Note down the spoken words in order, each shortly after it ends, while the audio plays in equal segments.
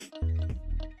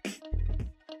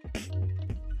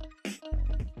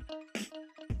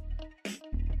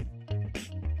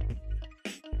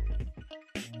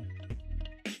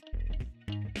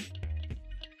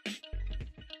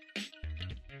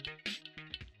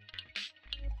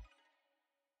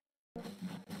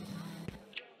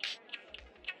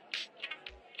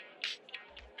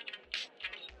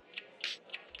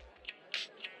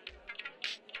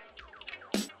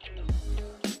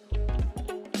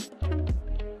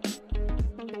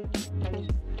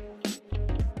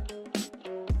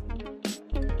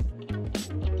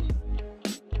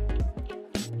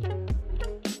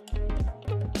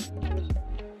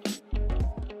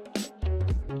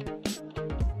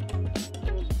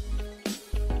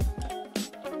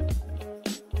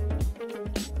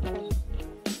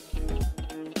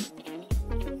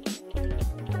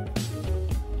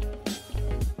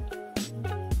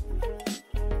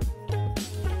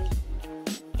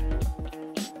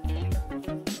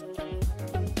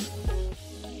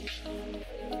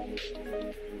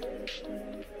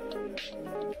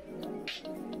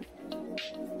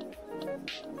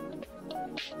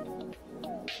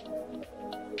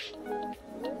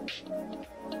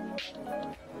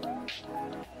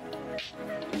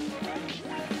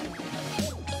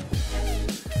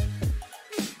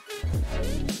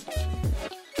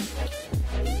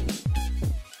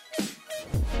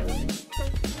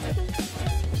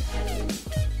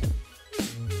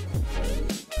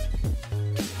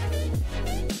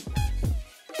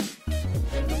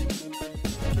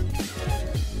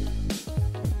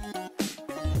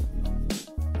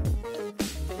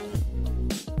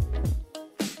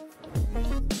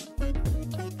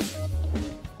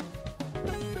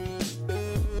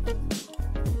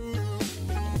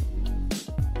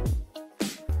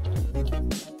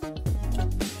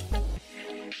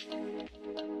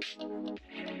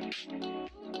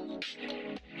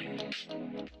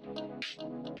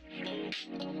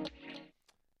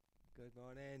Good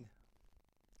morning.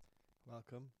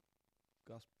 Welcome.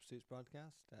 Gospel Pursuits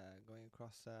broadcast going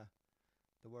across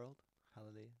the world.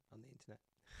 Hallelujah. On the internet.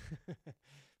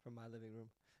 From my living room.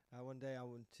 One day I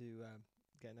want to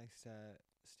get a nice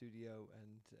studio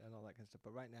and all that kind of stuff.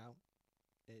 But right now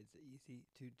it's easy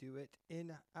to do it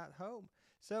at home.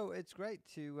 So it's great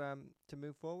to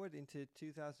move forward into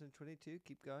 2022.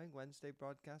 Keep going. Wednesday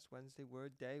broadcast, Wednesday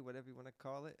Word Day, whatever you want to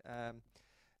call it.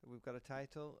 We've got a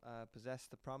title, Possess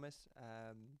the Promise.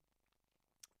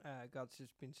 God's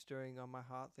just been stirring on my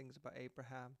heart things about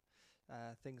Abraham,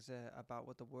 things about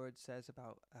what the Word says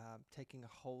about taking a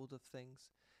hold of things,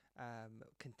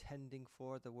 contending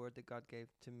for the Word that God gave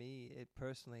to me. It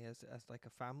personally, as like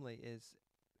a family, is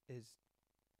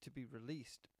to be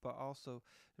released, but also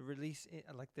release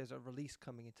like there's a release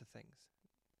coming into things.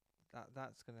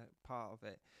 That's gonna part of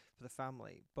it for the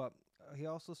family. But he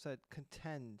also said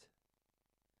contend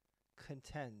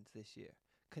this year.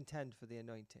 Contend for the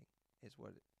anointing is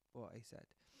what he said.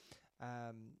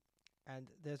 And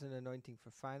there's an anointing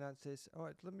for finances. Oh,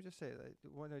 let me just say that.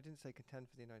 Well, no, I didn't say contend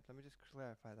for the anointing. Let me just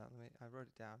clarify that. I wrote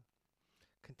it down.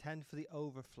 Contend for the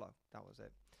overflow. That was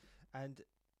it. And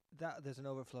that there's an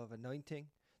overflow of anointing.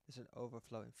 There's an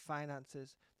overflow in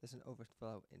finances. There's an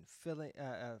overflow in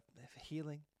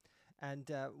healing.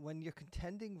 And when you're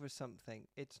contending for something,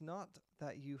 it's not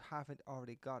that you haven't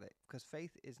already got it, because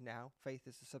faith is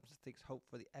the substance of things hoped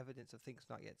for, the evidence of things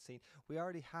not yet seen. We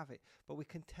already have it, but we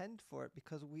contend for it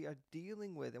because we are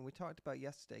dealing with, and we talked about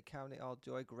yesterday, counting it all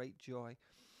joy, great joy,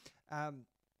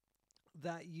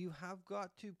 that you have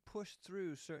got to push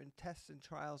through certain tests and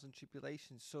trials and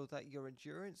tribulations so that your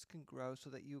endurance can grow, so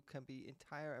that you can be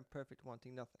entire and perfect,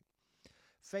 wanting nothing.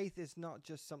 Faith is not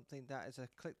just something that is a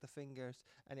click the fingers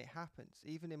and it happens.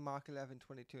 Even in Mark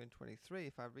 11:22 and 23,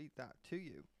 if I read that to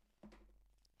you,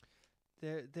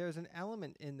 there's an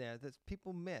element in there that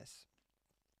people miss.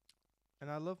 And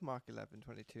I love Mark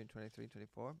 11:22 and 23 and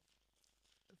 24.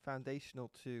 Foundational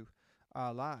to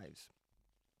our lives.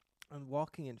 And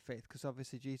walking in faith, because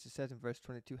obviously Jesus says in verse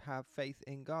 22, have faith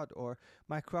in God, or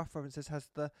Mike Croft says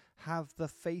have the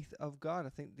faith of God. I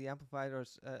think the Amplified or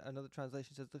another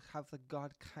translation says have the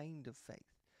God kind of faith.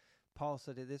 Paul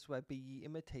said it this way, be ye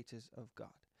imitators of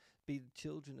God, be the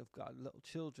children of God, little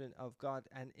children of God,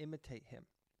 and imitate him.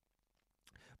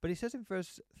 But he says in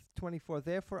verse 24,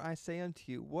 therefore I say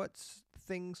unto you, what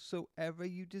things soever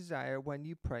you desire when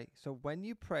you pray. So when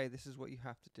you pray, this is what you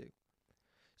have to do.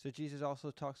 So Jesus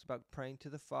also talks about praying to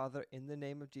the Father in the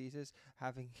name of Jesus,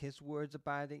 having his words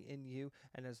abiding in you,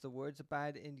 and as the words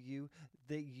abide in you,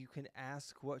 that you can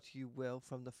ask what you will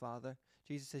from the Father.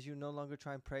 Jesus says, you no longer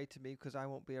try and pray to me because I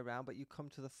won't be around, but you come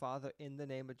to the Father in the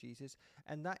name of Jesus.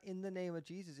 And that in the name of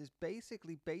Jesus is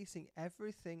basically basing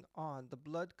everything on the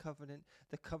blood covenant,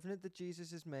 the covenant that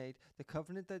Jesus has made, the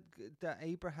covenant that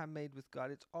Abraham made with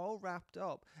God. It's all wrapped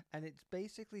up, and it's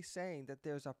basically saying that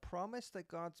there's a promise that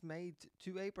God's made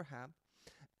to Abraham,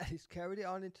 and he's carried it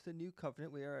on into the new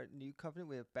covenant. We are a new covenant.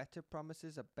 We have better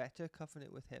promises, a better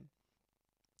covenant with him.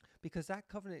 Because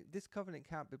this covenant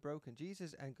can't be broken.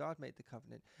 Jesus and God made the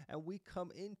covenant, and we come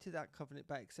into that covenant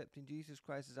by accepting Jesus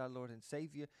Christ as our Lord and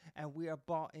Savior, and we are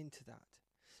bought into that.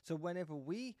 So whenever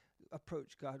we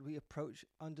approach God, we approach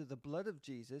under the blood of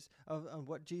Jesus, of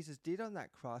what Jesus did on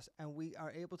that cross, and we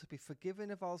are able to be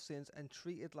forgiven of all sins and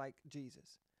treated like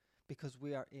Jesus, because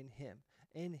we are in him.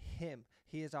 In him,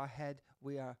 he is our head,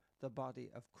 we are the body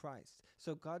of Christ.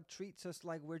 So God treats us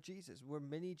like we're Jesus. We're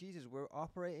mini Jesus. We're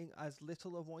operating as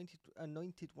little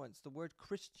anointed ones. The word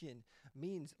Christian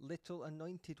means little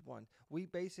anointed one. We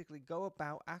basically go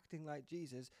about acting like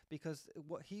Jesus because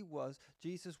what he was,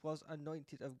 Jesus was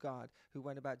anointed of God, who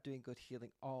went about doing good,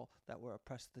 healing all that were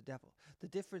oppressed of the devil. The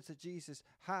difference that Jesus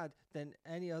had than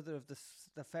any other of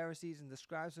the Pharisees and the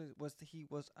scribes was that he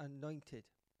was anointed.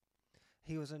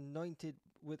 He was anointed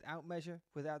without measure,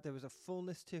 there was a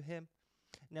fullness to him.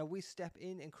 Now we step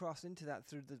in and cross into that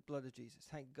through the blood of Jesus.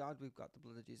 Thank God we've got the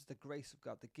blood of Jesus, the grace of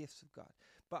God, the gifts of God.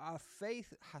 But our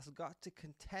faith has got to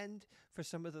contend for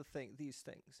some of these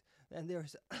things. And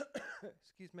there's,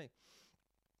 excuse me,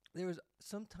 there is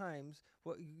sometimes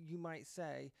what you might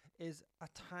say is a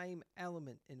time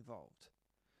element involved.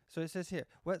 So it says here,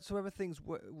 whatsoever things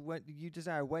when you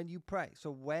desire, when you pray.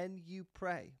 So when you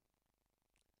pray,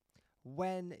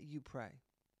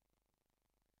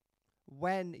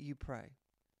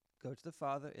 go to the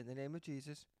Father in the name of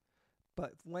Jesus.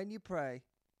 But when you pray,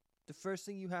 the first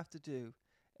thing you have to do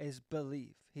is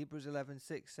believe. Hebrews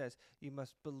 11:6 says you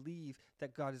must believe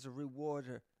that God is a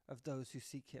rewarder of those who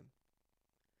seek him.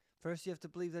 First, you have to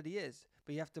believe that he is,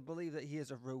 but you have to believe that he is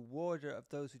a rewarder of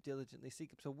those who diligently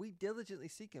seek him. So we diligently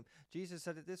seek him. Jesus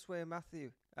said it this way in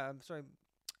Matthew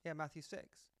 6.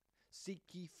 Seek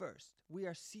ye first. We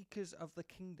are seekers of the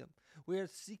kingdom. We are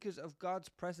seekers of God's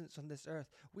presence on this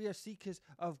earth. We are seekers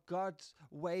of God's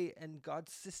way and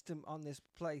God's system on this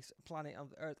planet of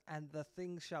the earth. And the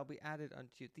things shall be added unto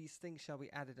you. These things shall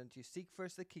be added unto you. Seek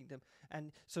first the kingdom.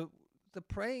 And so the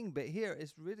praying bit here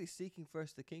is really seeking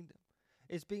first the kingdom.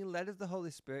 It's being led of the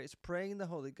Holy Spirit. It's praying the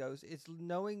Holy Ghost. It's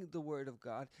knowing the Word of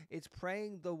God. It's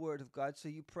praying the Word of God. So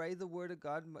you pray the Word of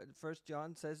God. 1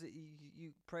 John says that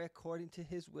you pray according to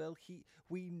his will.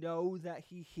 We know that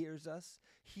he hears us.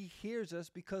 He hears us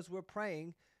because we're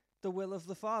praying the will of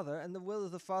the Father. And the will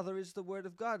of the Father is the Word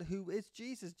of God, who is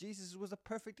Jesus. Jesus was a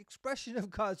perfect expression of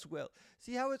God's will.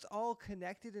 See how it's all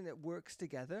connected and it works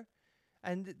together?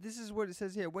 And this is what it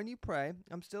says here. When you pray,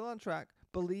 I'm still on track,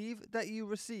 believe that you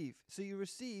receive. So you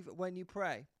receive when you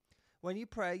pray. When you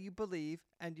pray, you believe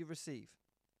and you receive.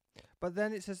 But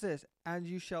then it says this, and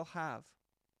you shall have.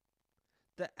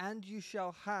 The and you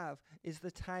shall have is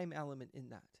the time element in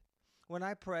that. When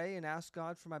I pray and ask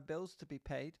God for my bills to be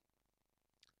paid,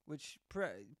 which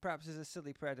perhaps is a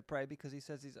silly prayer to pray because he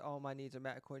says all my needs are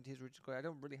met according to his riches glory. I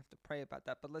don't really have to pray about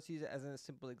that, but let's use it as a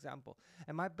simple example.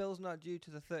 And my bill's not due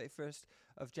to the 31st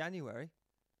of January.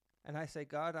 And I say,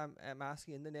 God, I'm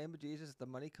asking in the name of Jesus, the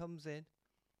money comes in.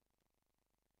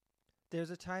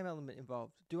 There's a time element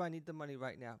involved. Do I need the money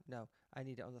right now? No, I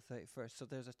need it on the 31st. So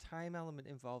there's a time element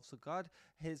involved. So God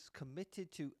has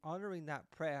committed to honoring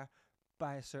that prayer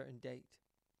by a certain date.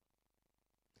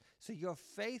 So your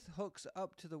faith hooks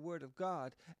up to the Word of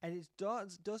God, and it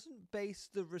doesn't base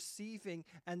the receiving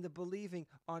and the believing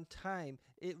on time.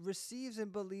 It receives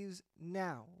and believes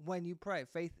now when you pray.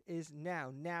 Faith is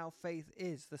now. Now faith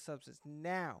is the substance.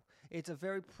 Now. It's a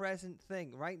very present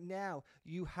thing. Right now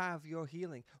you have your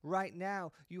healing. Right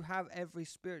now you have every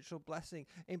spiritual blessing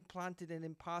implanted and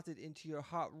imparted into your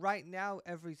heart. Right now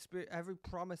every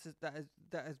promise that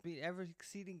has been, every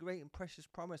exceeding great and precious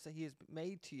promise that he has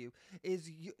made to you is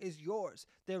yours.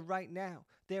 They're right now.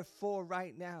 They're for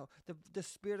right now. The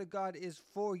Spirit of God is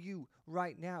for you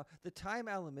right now. The time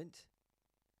element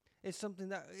is something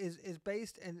that is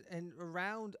based and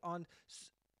around on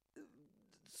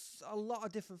a lot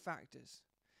of different factors.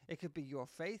 It could be your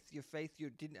faith you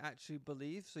didn't actually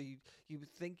believe, so you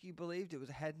think you believed, it was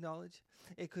head knowledge.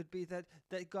 It could be that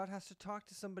God has to talk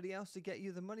to somebody else to get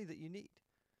you the money that you need.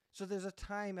 So there's a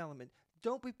time element.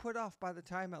 Don't be put off by the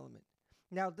time element.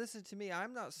 Now, listen to me.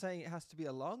 I'm not saying it has to be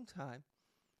a long time.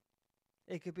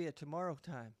 It could be a tomorrow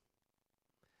time.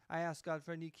 I asked God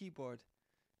for a new keyboard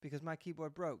because my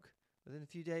keyboard broke. Within a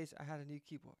few days, I had a new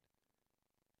keyboard.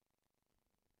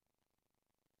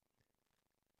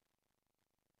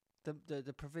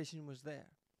 The provision was there.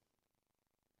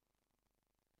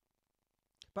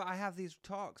 But I have these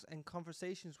talks and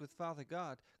conversations with Father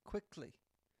God quickly.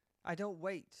 I don't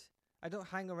wait. I don't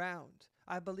hang around.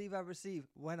 I believe I receive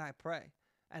when I pray,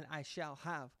 and I shall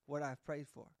have what I've prayed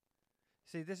for.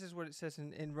 See, this is what it says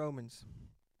in Romans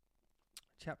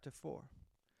chapter 4.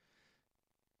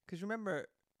 Because remember,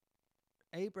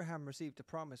 Abraham received a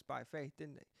promise by faith,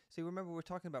 didn't he? See, remember we're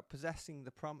talking about possessing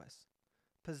the promise.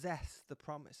 Possess the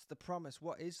promise. The promise,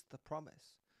 what is the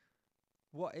promise?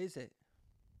 What is it?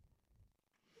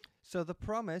 So the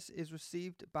promise is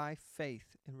received by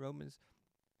faith in Romans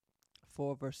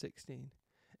 4 verse 16.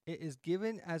 It is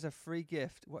given as a free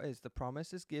gift. What is the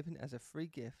promise? Is given as a free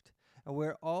gift, and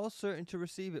we're all certain to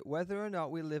receive it, whether or not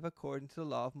we live according to the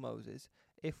law of Moses,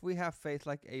 if we have faith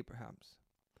like Abraham's.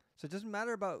 So it doesn't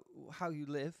matter about how you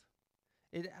live.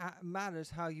 It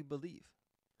matters how you believe.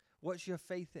 What's your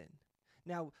faith in?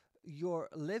 Now, your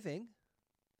living,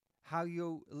 how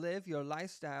you live, your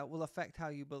lifestyle will affect how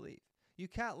you believe. You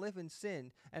can't live in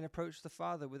sin and approach the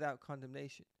Father without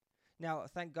condemnation. Now,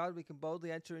 thank God we can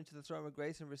boldly enter into the throne of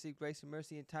grace and receive grace and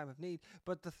mercy in time of need.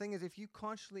 But the thing is, if you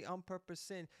consciously on purpose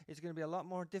sin, it's going to be a lot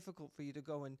more difficult for you to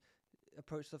go and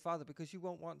approach the Father, because you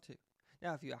won't want to.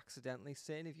 Now, if you accidentally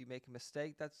sin, if you make a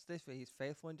mistake, that's different. He's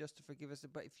faithful and just to forgive us.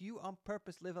 But if you on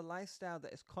purpose live a lifestyle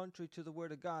that is contrary to the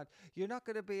Word of God, you're not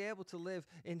going to be able to live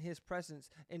in His presence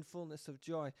in fullness of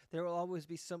joy. There will always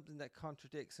be something that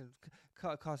contradicts and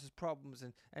causes problems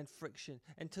and friction.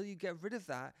 Until you get rid of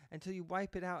that, until you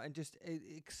wipe it out and just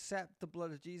accept the blood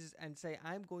of Jesus and say,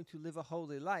 I'm going to live a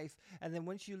holy life. And then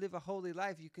once you live a holy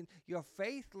life, your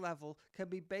faith level can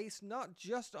be based not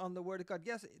just on the Word of God.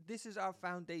 Yes, this is our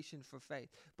foundation for faith.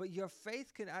 But your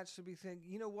faith can actually be thinking,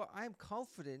 you know what, I'm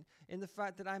confident in the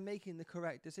fact that I'm making the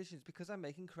correct decisions because I'm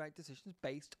making correct decisions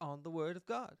based on the Word of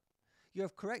God. Your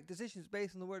correct decisions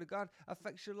based on the Word of God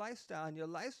affects your lifestyle, and your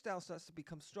lifestyle starts to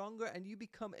become stronger, and you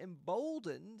become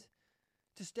emboldened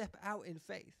to step out in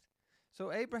faith.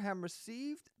 So Abraham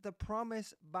received the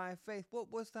promise by faith. What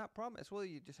was that promise? Well,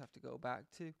 you just have to go back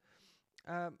to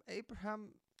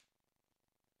Abraham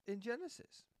in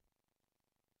Genesis.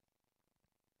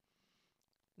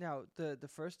 Now, the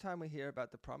first time we hear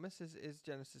about the promise is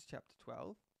Genesis chapter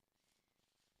 12.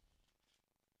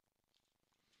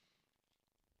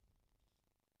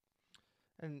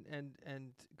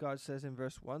 And God says in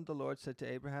verse 1, the Lord said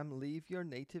to Abraham, leave your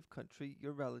native country,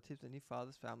 your relatives, and your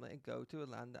father's family, and go to a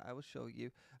land that I will show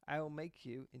you. I will make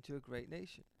you into a great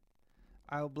nation.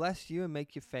 I will bless you and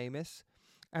make you famous,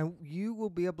 and you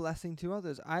will be a blessing to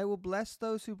others. I will bless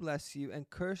those who bless you and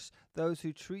curse those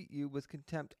who treat you with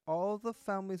contempt. All the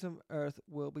families of earth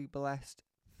will be blessed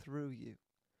through you.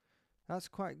 That's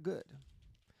quite good.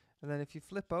 And then if you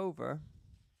flip over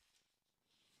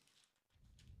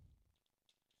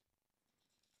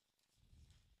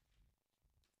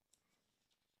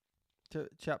to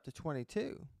chapter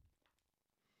 22,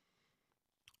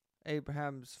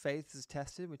 Abraham's faith is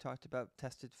tested. We talked about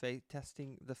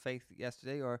testing the faith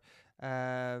yesterday, or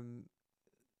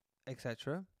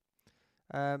etc.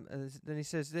 And then he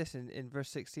says this in verse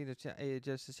 16 of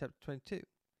Genesis chapter 22.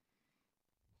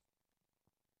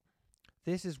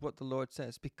 This is what the Lord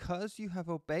says, because you have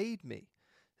obeyed me.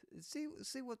 See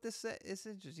what this is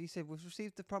interesting. He said, we've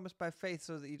received the promise by faith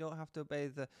so that you don't have to obey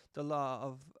the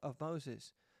law of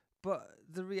Moses. But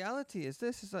the reality is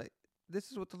this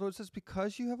is what the Lord says,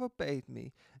 because you have obeyed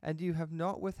me and you have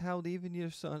not withheld even your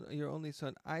son, your only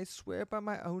son, I swear by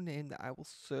my own name that I will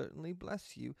certainly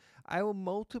bless you. I will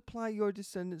multiply your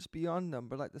descendants beyond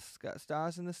number, like the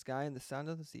stars in the sky and the sand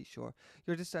on the seashore.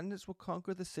 Your descendants will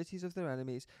conquer the cities of their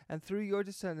enemies, and through your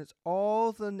descendants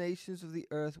all the nations of the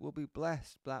earth will be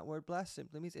blessed. That word blessed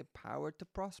simply means empowered to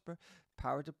prosper.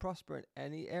 Power to prosper in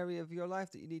any area of your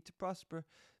life that you need to prosper.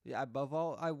 Yeah, above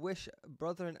all, I wish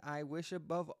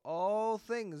above all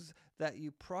things that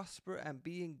you prosper and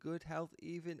be in good health,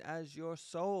 even as your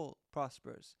soul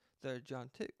prospers. 3 John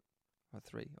 2, or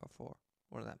 3, or 4,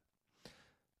 one of them.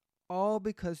 All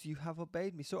because you have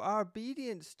obeyed me. So our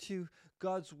obedience to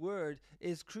God's word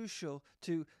is crucial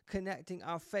to connecting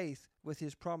our faith with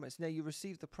His promise. Now, you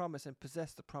receive the promise and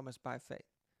possess the promise by faith.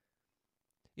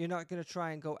 You're not going to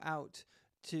try and go out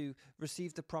to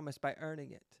receive the promise by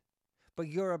earning it. But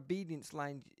your obedience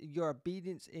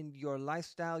in your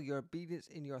lifestyle, your obedience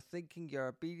in your thinking, your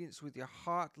obedience with your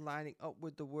heart lining up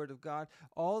with the Word of God,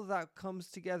 all that comes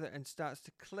together and starts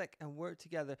to click and work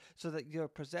together so that your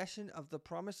possession of the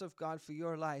promise of God for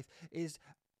your life is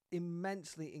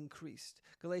immensely increased.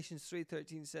 Galatians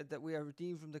 3:13 said that we are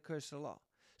redeemed from the curse of the law,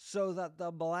 so that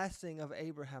the blessing of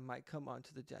Abraham might come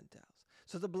onto the Gentiles.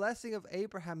 So the blessing of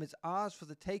Abraham is ours for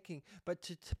the taking, but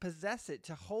to possess it,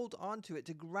 to hold on to it,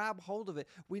 to grab hold of it,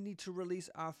 we need to release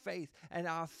our faith. And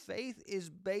our faith is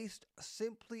based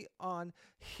simply on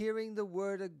hearing the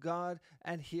Word of God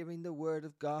and hearing the Word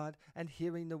of God and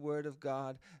hearing the Word of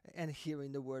God and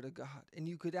hearing the Word of God. And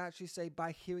you could actually say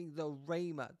by hearing the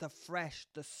rhema, the fresh,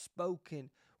 the spoken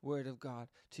Word of God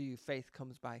to you, faith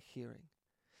comes by hearing.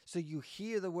 So you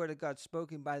hear the Word of God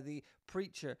spoken by the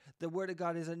preacher. The Word of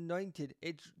God is anointed.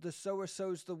 The sower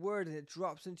sows the Word and it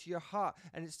drops into your heart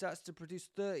and it starts to produce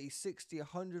 30, 60,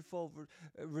 100-fold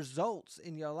results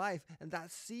in your life. And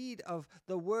that seed of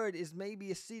the Word is maybe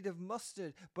a seed of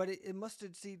mustard, but a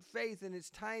mustard seed faith, and it's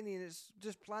tiny and it's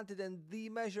just planted, and the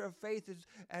measure of faith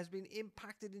has been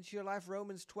impacted into your life.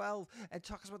 Romans 12 and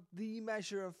talks about the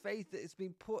measure of faith that has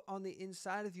been put on the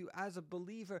inside of you as a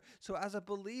believer. So as a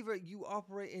believer, you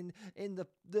operate in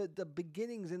the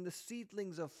beginnings, in the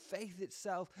seedlings of faith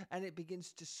itself, and it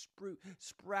begins to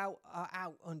sprout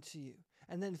out unto you.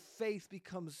 And then faith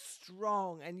becomes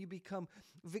strong and you become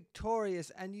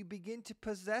victorious and you begin to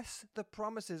possess the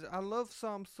promises. I love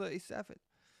Psalm 37.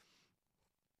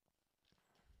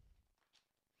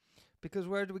 Because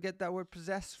where do we get that word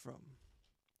possess from?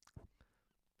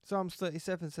 Psalms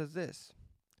 37 says this: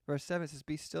 Verse 7 says,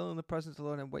 be still in the presence of the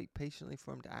Lord and wait patiently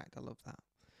for him to act. I love that.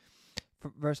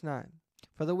 Verse 9,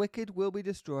 for the wicked will be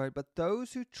destroyed, but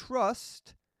those who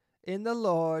trust in the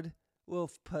Lord will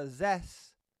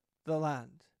possess the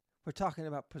land. We're talking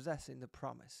about possessing the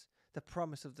promise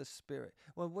of the Spirit.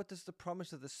 Well, what does the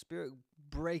promise of the Spirit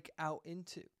break out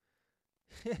into?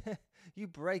 You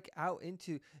break out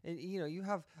into, and you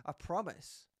have a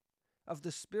promise of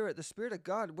the Spirit of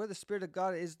God. Where the Spirit of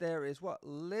God is, there is what?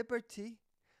 Liberty,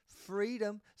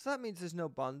 freedom. So that means there's no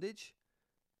bondage.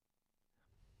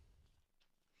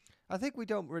 I think we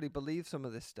don't really believe some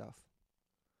of this stuff.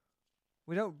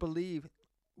 We don't believe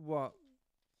what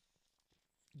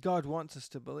God wants us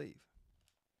to believe.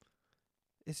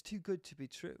 It's too good to be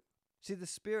true. See,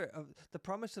 the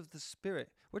promise of the Spirit.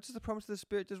 What does the promise of the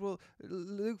Spirit do? Well,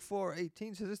 Luke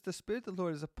 4:18 says this, the Spirit of the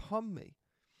Lord is upon me,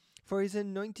 for he's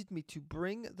anointed me to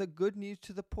bring the good news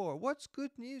to the poor. What's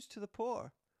good news to the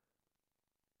poor?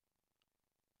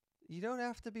 You don't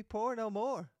have to be poor no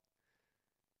more.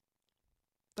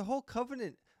 The whole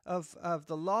covenant of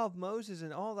the law of Moses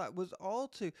and all that was all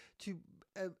to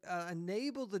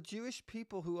enable the Jewish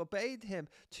people who obeyed him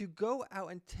to go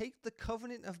out and take the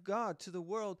covenant of God to the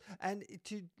world and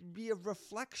to be a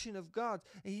reflection of God.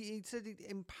 He said he'd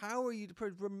empower you to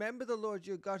remember the Lord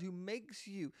your God who makes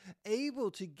you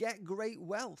able to get great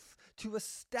wealth, to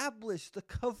establish the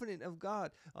covenant of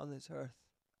God on this earth.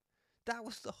 That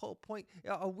was the whole point.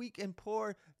 A weak and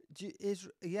poor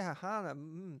Israel. Yeah, Hannah.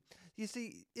 You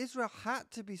see, Israel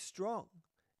had to be strong.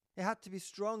 It had to be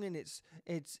strong in its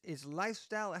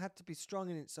lifestyle. It had to be strong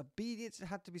in its obedience. It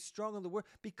had to be strong in the word.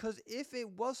 Because if it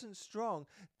wasn't strong,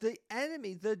 the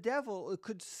enemy, the devil,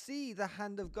 could see the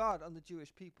hand of God on the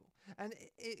Jewish people. And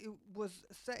it was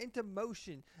set into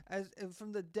motion as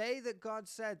from the day that God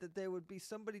said that there would be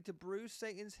somebody to bruise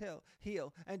Satan's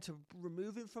heel and to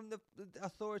remove him from the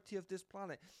authority of this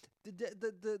planet.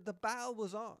 The battle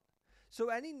was on. So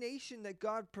any nation that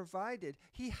God provided,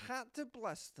 he had to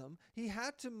bless them. He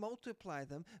had to multiply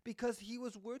them because he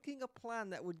was working a plan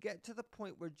that would get to the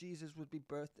point where Jesus would be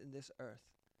birthed in this earth.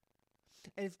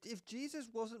 And if Jesus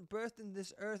wasn't birthed in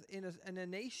this earth in a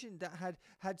nation that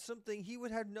had something, he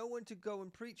would have no one to go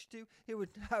and preach to. He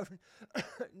would have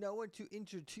no one to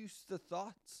introduce the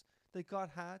thoughts that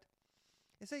God had.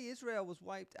 They say Israel was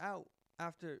wiped out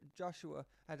after Joshua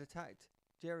had attacked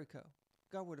Jericho.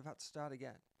 God would have had to start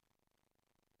again.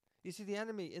 You see, the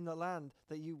enemy in the land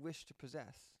that you wish to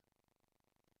possess,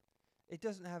 it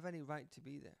doesn't have any right to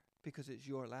be there because it's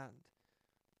your land.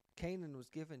 Canaan was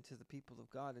given to the people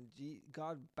of God, and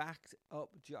God backed up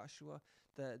Joshua,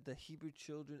 the Hebrew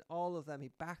children, all of them. He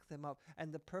backed them up,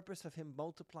 and the purpose of him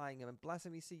multiplying them and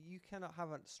blessing them. You see, you cannot have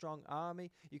a strong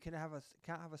army. You can't have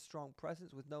a strong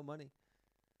presence with no money.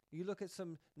 You look at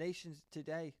some nations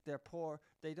today; they're poor.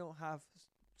 They don't have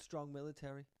strong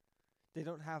military. They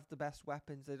don't have the best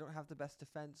weapons. They don't have the best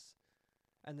defense,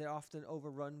 and they're often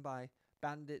overrun by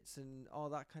bandits and all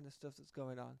that kind of stuff that's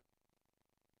going on.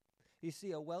 You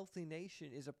see, a wealthy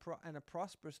nation is and a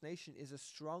prosperous nation is a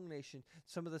strong nation.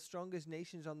 Some of the strongest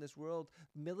nations on this world,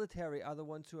 military, are the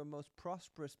ones who are most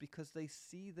prosperous because they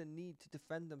see the need to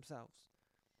defend themselves.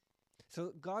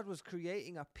 So God was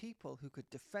creating a people who could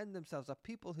defend themselves, a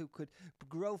people who could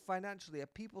grow financially, a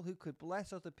people who could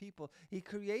bless other people. He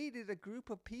created a group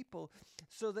of people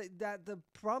so that the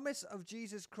promise of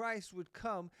Jesus Christ would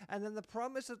come, and then the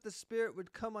promise of the Spirit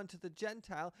would come unto the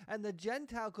Gentile, and the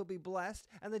Gentile could be blessed,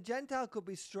 and the Gentile could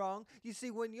be strong. You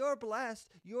see, when you're blessed,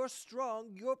 you're strong,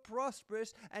 you're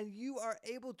prosperous, and you are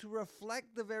able to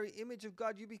reflect the very image of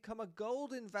God. You become a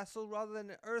golden vessel rather than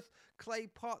an earth clay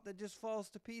pot that just falls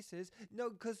to pieces.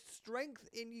 No, because strength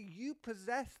in you, you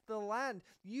possess the land.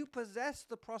 You possess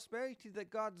the prosperity that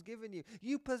God's given you.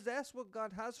 You possess what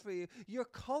God has for you. Your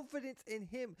confidence in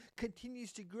him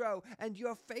continues to grow, and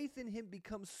your faith in him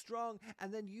becomes strong,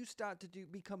 and then you start to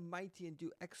become mighty and do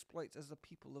exploits as the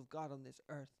people of God on this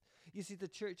earth. You see, the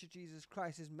Church of Jesus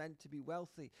Christ is meant to be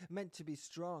wealthy, meant to be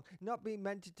strong, not being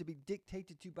meant to be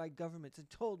dictated to by governments and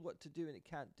told what to do and it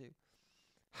can't do.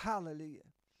 Hallelujah.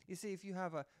 You see, if you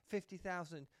have a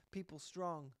 50,000 people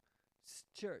strong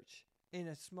church in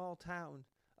a small town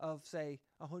of, say,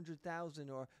 100,000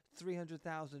 or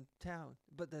 300,000 town,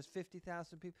 but there's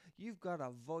 50,000 people, you've got a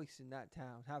voice in that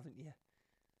town, haven't you?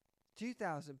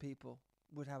 2,000 people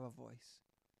would have a voice.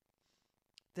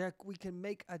 We can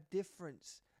make a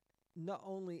difference, not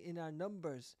only in our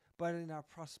numbers, but in our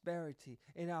prosperity,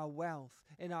 in our wealth,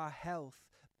 in our health.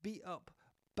 Beat up,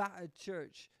 battered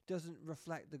church doesn't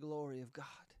reflect the glory of God.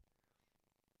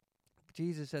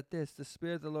 Jesus said this, the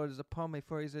Spirit of the Lord is upon me,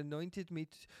 for he has anointed me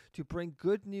to bring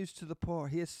good news to the poor.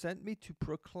 He has sent me to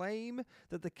proclaim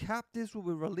that the captives will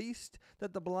be released,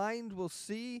 that the blind will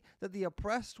see, that the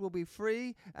oppressed will be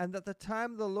free, and that the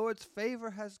time of the Lord's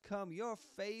favor has come. Your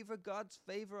favor, God's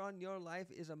favor on your life,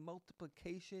 is a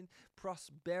multiplication,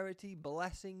 prosperity,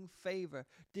 blessing, favor,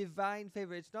 divine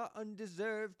favor. It's not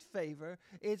undeserved favor.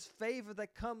 It's favor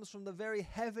that comes from the very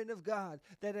heaven of God,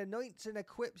 that anoints and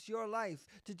equips your life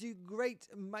to do great,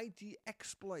 mighty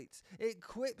exploits. It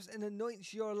equips and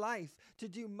anoints your life to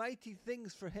do mighty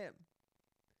things for him.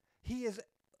 He is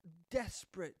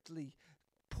desperately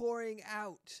pouring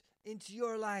out into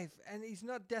your life, and he's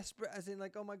not desperate as in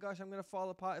like, oh my gosh, I'm going to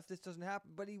fall apart if this doesn't happen,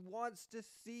 but he wants to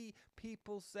see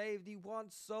people saved. He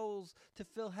wants souls to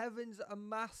fill. Heaven's a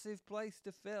massive place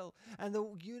to fill, and the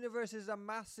universe is a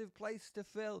massive place to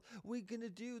fill. We're going to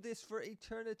do this for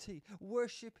eternity.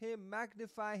 Worship him,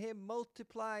 magnify him,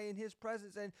 multiply in his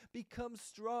presence, and become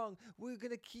strong. We're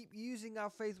going to keep using our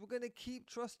faith. We're going to keep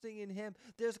trusting in him.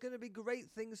 There's going to be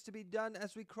great things to be done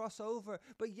as we cross over,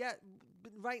 but yet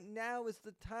right now is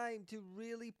the time to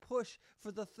really push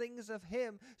for the things of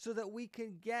him so that we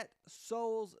can get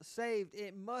souls saved.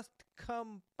 It must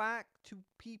come back to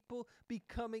people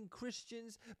becoming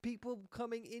Christians, people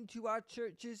coming into our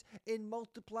churches in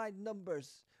multiplied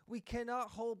numbers. We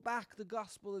cannot hold back the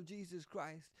gospel of Jesus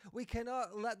Christ. We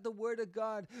cannot let the word of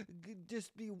God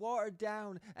just be watered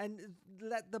down and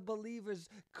let the believers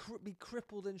be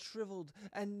crippled and shriveled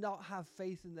and not have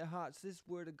faith in their hearts. This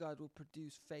word of God will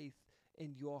produce faith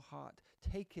in your heart.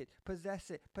 Take it,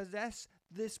 possess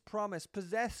this promise,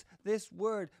 possess this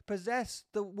word, possess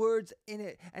the words in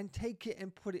it, and take it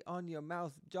and put it on your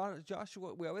mouth.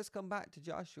 Joshua, we always come back to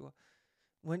Joshua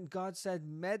when God said,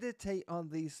 meditate on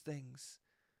these things,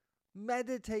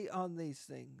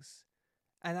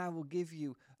 and I will give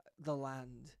you the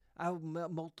land. I will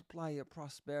multiply your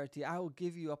prosperity. I will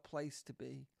give you a place to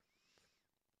be.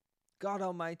 God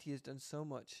Almighty has done so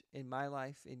much in my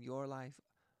life, in your life,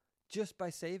 just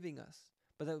by saving us.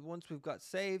 But then once we've got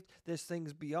saved, there's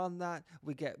things beyond that.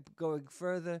 We get going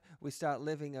further. We start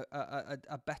living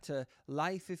a better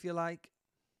life, if you like.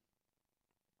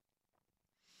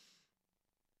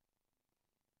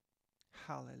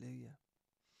 Hallelujah.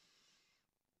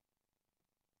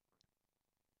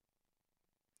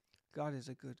 God is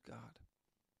a good God.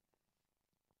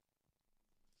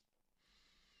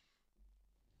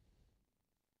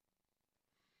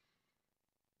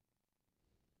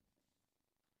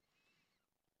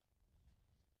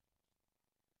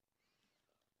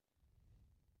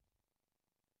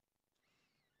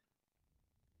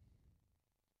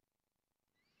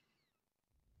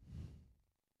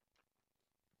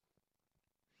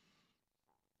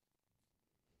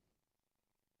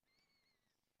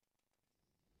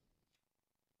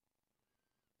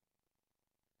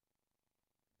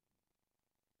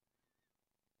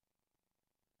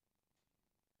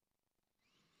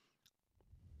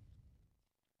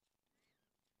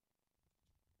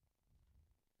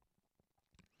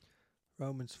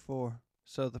 Romans 4.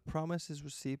 So the promise is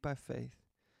received by faith.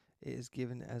 It is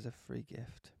given as a free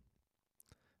gift.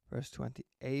 Verse 20.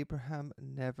 Abraham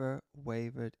never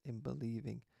wavered in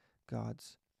believing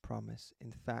God's promise.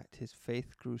 In fact, his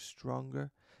faith grew stronger,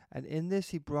 and in this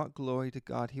he brought glory to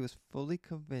God. He was fully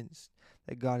convinced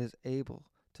that God is able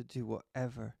to do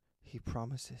whatever he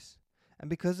promises. And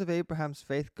because of Abraham's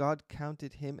faith, God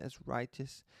counted him as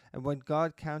righteous. And when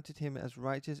God counted him as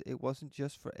righteous, it wasn't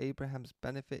just for Abraham's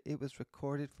benefit, it was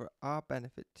recorded for our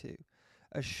benefit too,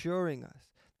 assuring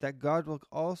us that God will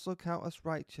also count us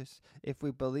righteous if we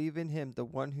believe in him, the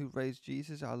one who raised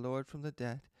Jesus our Lord from the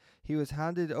dead. He was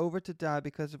handed over to die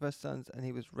because of our sins, and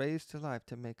he was raised to life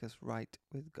to make us right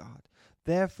with God.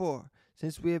 Therefore,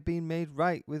 since we have been made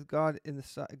right with God in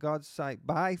God's sight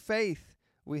by faith,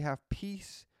 we have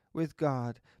peace with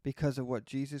God because of what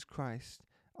Jesus Christ,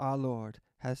 our Lord,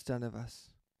 has done of us.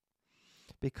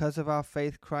 Because of our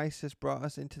faith, Christ has brought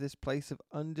us into this place of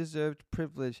undeserved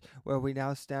privilege where we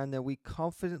now stand and we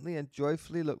confidently and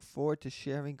joyfully look forward to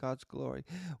sharing God's glory.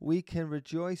 We can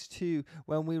rejoice too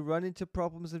when we run into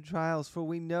problems and trials, for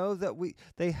we know that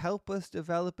they help us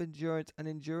develop endurance, and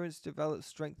endurance develops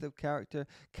strength of character.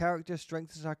 Character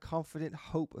strengthens our confident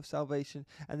hope of salvation,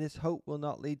 and this hope will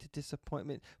not lead to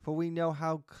disappointment, for we know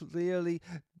how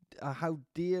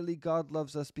dearly God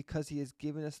loves us because he has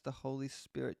given us the Holy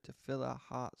Spirit to fill our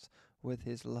hearts with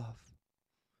his love.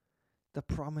 The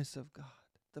promise of God,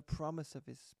 the promise of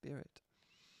his Spirit.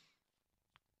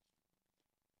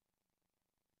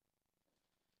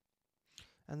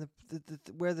 And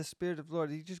where the Spirit of the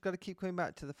Lord, you just got to keep coming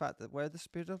back to the fact that where the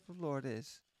Spirit of the Lord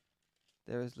is,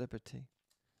 there is liberty.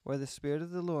 Where the Spirit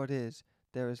of the Lord is,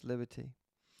 there is liberty.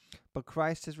 But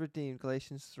Christ has redeemed,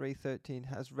 Galatians 3:13,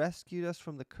 has rescued us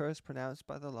from the curse pronounced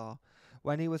by the law.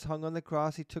 When he was hung on the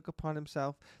cross, he took upon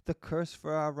himself the curse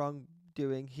for our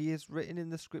wrongdoing. He is written in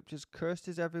the scriptures, cursed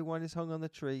is everyone is hung on the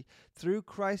tree. Through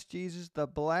Christ Jesus,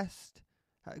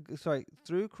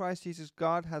 through Christ Jesus,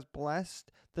 God has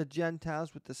blessed the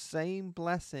Gentiles with the same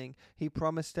blessing he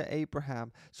promised to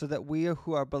Abraham, so that we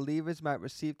who are believers might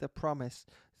receive the promised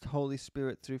Holy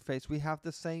Spirit through faith. We have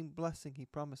the same blessing he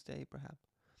promised to Abraham.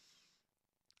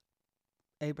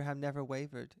 Abraham never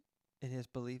wavered in his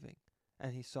believing,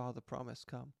 and he saw the promise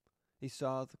come. He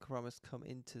saw the promise come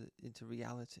into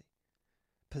reality.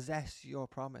 Possess your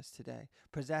promise today.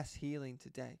 Possess healing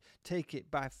today. Take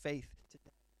it by faith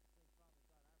today.